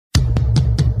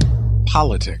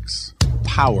Politics,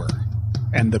 power,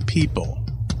 and the people.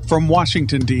 From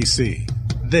Washington, D.C.,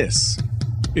 this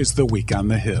is The Week on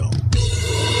the Hill.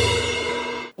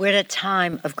 We're at a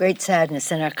time of great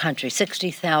sadness in our country.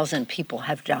 60,000 people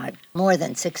have died, more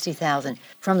than 60,000,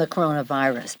 from the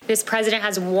coronavirus. This president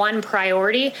has one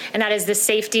priority, and that is the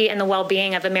safety and the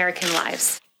well-being of American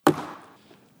lives.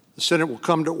 The Senate will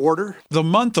come to order. The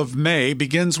month of May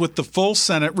begins with the full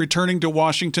Senate returning to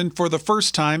Washington for the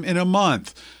first time in a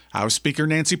month. House Speaker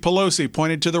Nancy Pelosi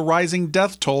pointed to the rising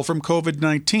death toll from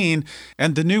COVID-19,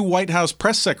 and the new White House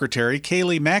press secretary,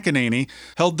 Kayleigh McEnany,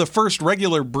 held the first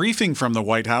regular briefing from the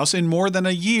White House in more than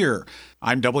a year.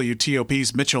 I'm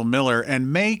WTOP's Mitchell Miller,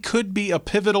 and May could be a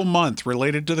pivotal month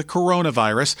related to the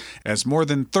coronavirus as more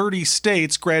than 30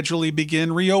 states gradually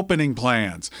begin reopening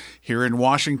plans. Here in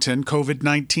Washington,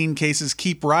 COVID-19 cases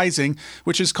keep rising,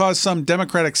 which has caused some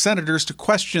Democratic senators to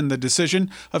question the decision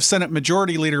of Senate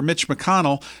Majority Leader Mitch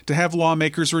McConnell to have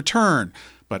lawmakers return.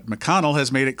 But McConnell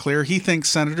has made it clear he thinks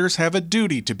senators have a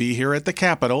duty to be here at the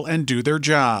Capitol and do their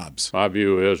jobs. My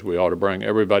view is we ought to bring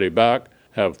everybody back,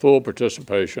 have full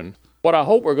participation. What I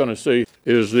hope we're going to see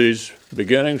is these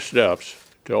beginning steps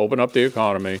to open up the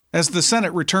economy. As the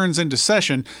Senate returns into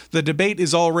session, the debate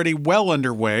is already well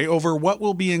underway over what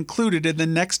will be included in the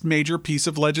next major piece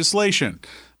of legislation.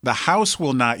 The House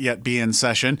will not yet be in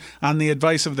session on the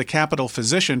advice of the Capitol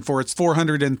physician for its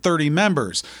 430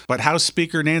 members, but House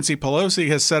Speaker Nancy Pelosi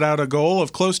has set out a goal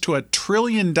of close to $1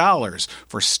 trillion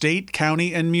for state,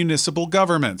 county, and municipal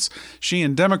governments. She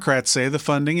and Democrats say the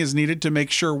funding is needed to make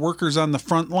sure workers on the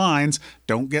front lines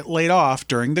don't get laid off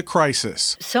during the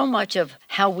crisis. So much of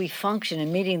how we function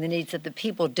in meeting the needs of the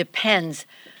people depends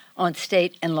on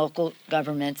state and local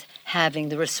governments having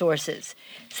the resources.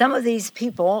 Some of these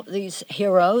people, these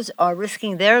heroes, are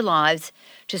risking their lives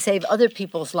to save other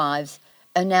people's lives,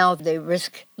 and now they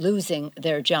risk losing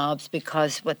their jobs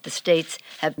because what the states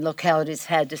have localities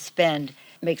had to spend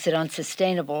makes it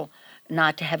unsustainable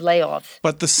not to have layoffs.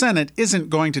 But the Senate isn't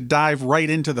going to dive right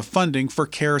into the funding for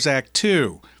CARES Act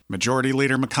 2. Majority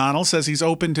Leader McConnell says he's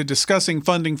open to discussing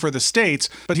funding for the states,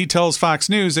 but he tells Fox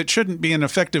News it shouldn't be an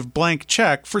effective blank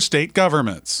check for state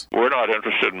governments. We're not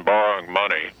interested in borrowing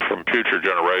money from future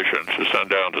generations to send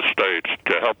down to states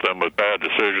to help them with bad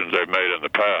decisions they've made in the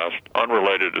past,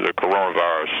 unrelated to the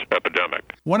coronavirus epidemic.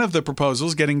 One of the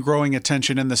proposals getting growing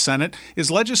attention in the Senate is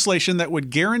legislation that would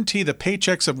guarantee the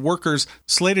paychecks of workers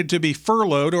slated to be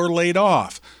furloughed or laid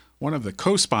off. One of the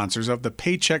co-sponsors of the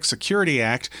Paycheck Security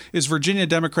Act is Virginia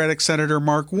Democratic Senator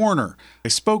Mark Warner. I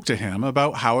spoke to him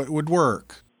about how it would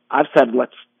work. I've said,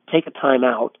 let's take a time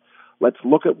out. Let's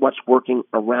look at what's working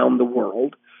around the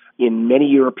world. In many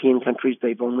European countries,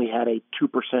 they've only had a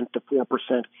 2% to 4%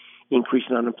 increase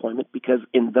in unemployment because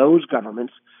in those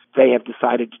governments, they have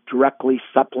decided to directly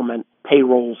supplement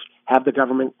payrolls, have the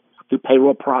government, through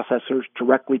payroll processors,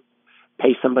 directly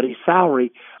pay somebody's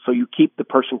salary so you keep the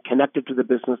person connected to the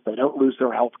business. They don't lose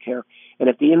their health care. And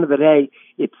at the end of the day,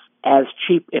 it's as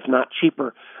cheap, if not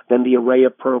cheaper, than the array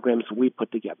of programs we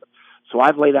put together. So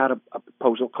I've laid out a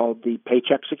proposal called the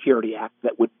Paycheck Security Act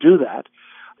that would do that.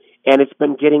 And it's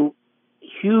been getting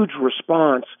huge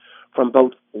response from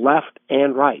both left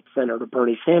and right. Senator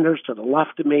Bernie Sanders, to the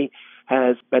left of me,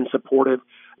 has been supportive.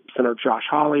 Senator Josh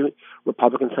Hawley,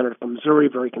 Republican senator from Missouri,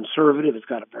 very conservative, has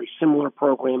got a very similar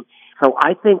program. So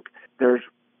I think there's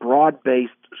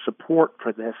broad-based support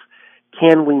for this.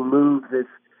 Can we move this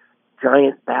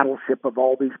giant battleship of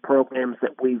all these programs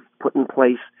that we've put in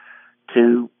place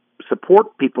to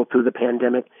support people through the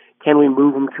pandemic? Can we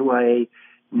move them to a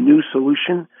new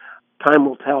solution? Time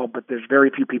will tell, but there's very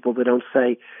few people that don't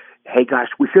say, hey, gosh,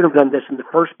 we should have done this in the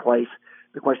first place.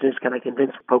 The question is, can I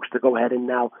convince folks to go ahead and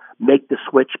now make the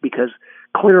switch? Because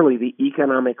clearly the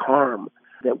economic harm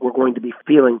that we're going to be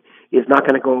feeling is not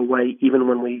going to go away even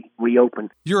when we reopen.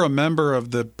 You're a member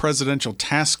of the Presidential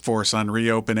Task Force on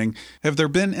Reopening. Have there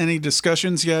been any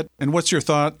discussions yet? And what's your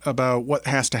thought about what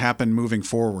has to happen moving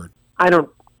forward? I don't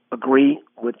agree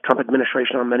with the Trump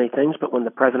administration on many things, but when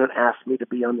the president asked me to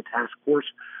be on the task force,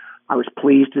 I was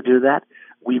pleased to do that.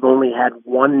 We've only had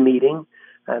one meeting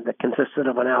that consisted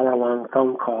of an hour-long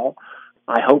phone call.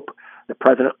 I hope the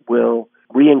president will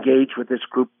re-engage with this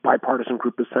group, bipartisan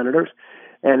group of senators.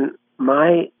 And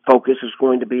my focus is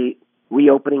going to be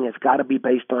reopening has got to be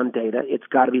based on data. It's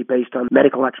got to be based on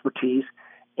medical expertise.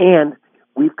 And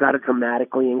we've got to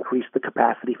dramatically increase the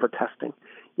capacity for testing.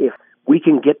 If we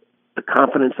can get the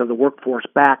confidence of the workforce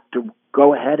back to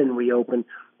go ahead and reopen,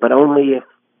 but only if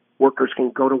workers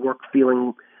can go to work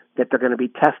feeling that they're going to be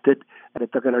tested, that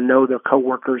they're going to know their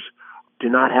coworkers do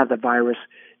not have the virus,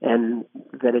 and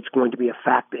that it's going to be a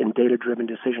fact and data-driven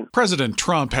decision. President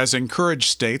Trump has encouraged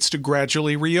states to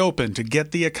gradually reopen to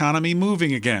get the economy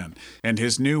moving again. And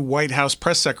his new White House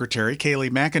press secretary,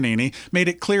 Kayleigh McEnany, made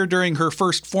it clear during her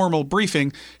first formal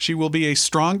briefing she will be a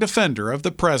strong defender of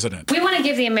the president. We want to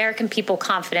give the American people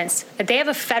confidence that they have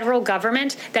a federal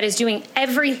government that is doing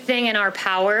everything in our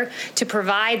power to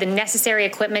provide the necessary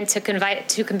equipment to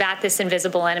combat this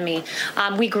invisible enemy.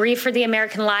 We grieve for the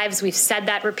American lives. We've said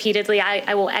that repeatedly.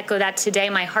 I will echo that today.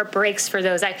 My heart breaks for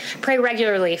those. I pray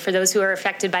regularly for those who are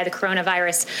affected by the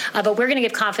coronavirus. But we're going to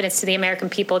give confidence to the American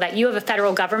people that you have a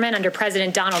federal government under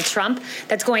President Donald Trump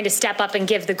that's going to step up and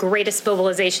give the greatest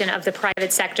mobilization of the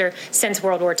private sector since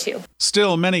World War II.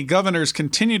 Still, many governors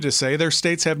continue to say their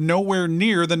states have nowhere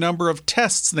near the number of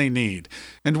tests they need.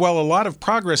 And while a lot of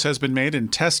progress has been made in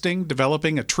testing,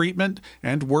 developing a treatment,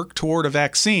 and work toward a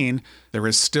vaccine, there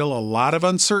is still a lot of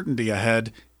uncertainty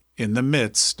ahead in the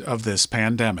midst of this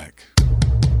pandemic.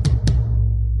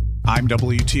 I'm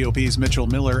WTOP's Mitchell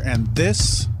Miller, and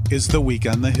this is The Week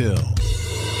on the Hill.